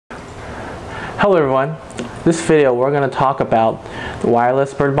Hello everyone, this video we're going to talk about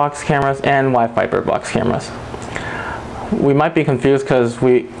wireless bird box cameras and Wi-Fi bird box cameras. We might be confused because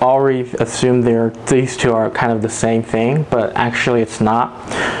we already assume these two are kind of the same thing, but actually it's not.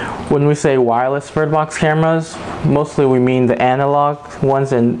 When we say wireless bird box cameras, mostly we mean the analog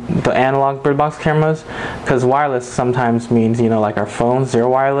ones and the analog bird box cameras, because wireless sometimes means, you know, like our phones, they're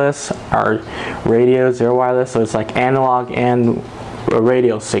wireless, our radios, they're wireless, so it's like analog and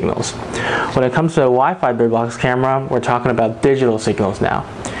radio signals. When it comes to a Wi-Fi bird box camera, we're talking about digital signals now.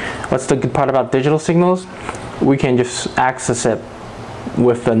 What's the good part about digital signals? We can just access it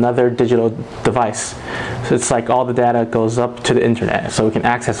with another digital device. So it's like all the data goes up to the internet, so we can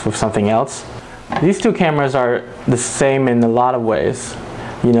access with something else. These two cameras are the same in a lot of ways.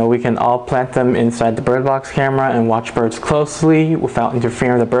 You know, we can all plant them inside the bird box camera and watch birds closely without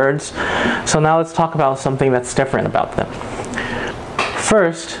interfering with the birds. So now let's talk about something that's different about them.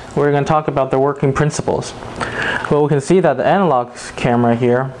 First, we're going to talk about the working principles. Well, we can see that the analog camera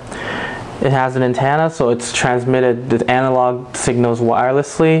here, it has an antenna, so it's transmitted the analog signals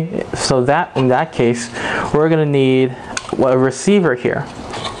wirelessly. So that, in that case, we're going to need a receiver here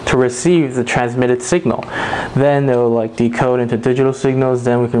to receive the transmitted signal. Then it will like decode into digital signals.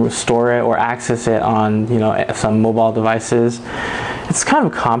 Then we can store it or access it on, you know, some mobile devices. It's kind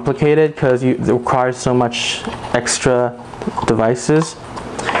of complicated because it requires so much extra devices.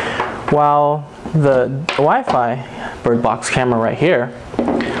 While the Wi-Fi bird box camera right here,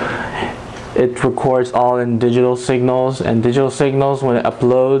 it records all in digital signals, and digital signals, when it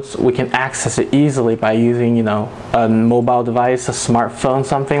uploads, we can access it easily by using, you know, a mobile device, a smartphone,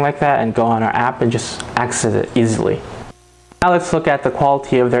 something like that, and go on our app and just access it easily. Now let's look at the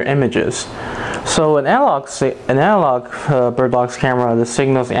quality of their images. So an analog bird box camera, the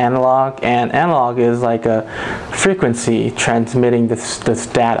signal's analog, and analog is like a frequency transmitting this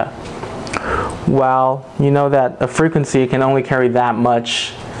data. While you know that a frequency can only carry that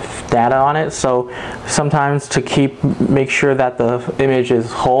much data on it, so sometimes to make sure that the image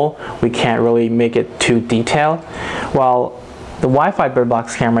is whole, we can't really make it too detailed. While the Wi-Fi bird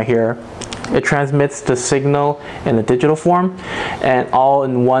box camera here, it transmits the signal in a digital form and all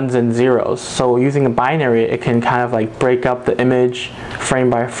in ones and zeros. So using a binary, it can kind of like break up the image frame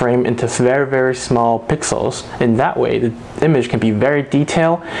by frame into very, very small pixels. In that way, the image can be very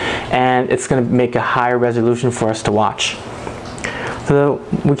detailed and it's going to make a higher resolution for us to watch. So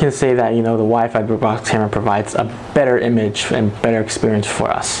we can say that, you know, the Wi-Fi bird box camera provides a better image and better experience for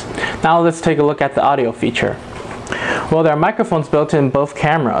us. Now let's take a look at the audio feature. Well, there are microphones built in both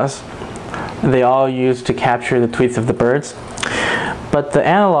cameras. They all use to capture the tweets of the birds, but the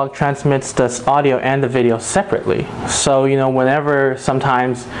analog transmits the audio and the video separately. So, you know, whenever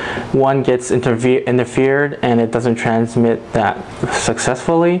sometimes one gets interfered and it doesn't transmit that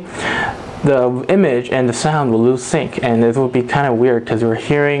successfully, the image and the sound will lose sync, and it will be kind of weird because we're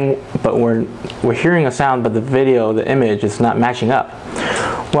hearing a sound, but the video, the image is not matching up.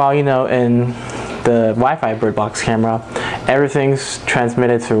 While, you know, in the Wi-Fi bird box camera, everything's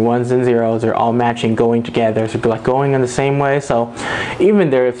transmitted through ones and zeros. They're all matching, going together, so like going in the same way. So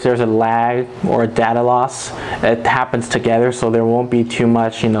even if there's a lag or a data loss, it happens together, so there won't be too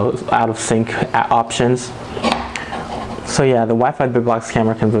much, you know, out of sync options. So yeah, the Wi-Fi bird box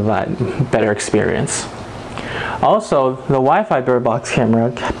camera can provide better experience. Also, the Wi-Fi bird box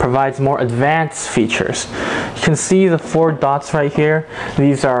camera provides more advanced features. You can see the 4 dots right here.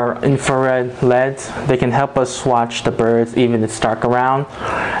 These are infrared LEDs. They can help us watch the birds even if it's dark around.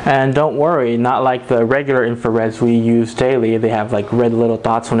 And don't worry, not like the regular infrareds we use daily. They have like red little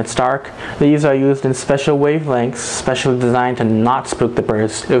dots when it's dark. These are used in special wavelengths, specially designed to not spook the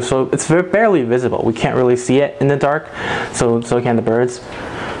birds. So it's barely visible. We can't really see it in the dark, so can the birds.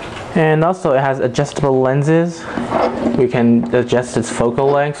 And also it has adjustable lenses. We can adjust its focal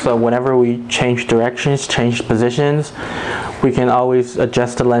length, so whenever we change directions, change positions, we can always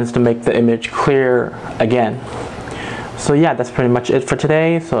adjust the lens to make the image clear again. So yeah, that's pretty much it for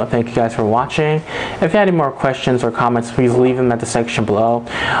today. So thank you guys for watching. If you have any more questions or comments, please leave them at the section below.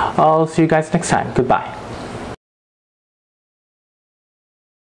 I'll see you guys next time. Goodbye.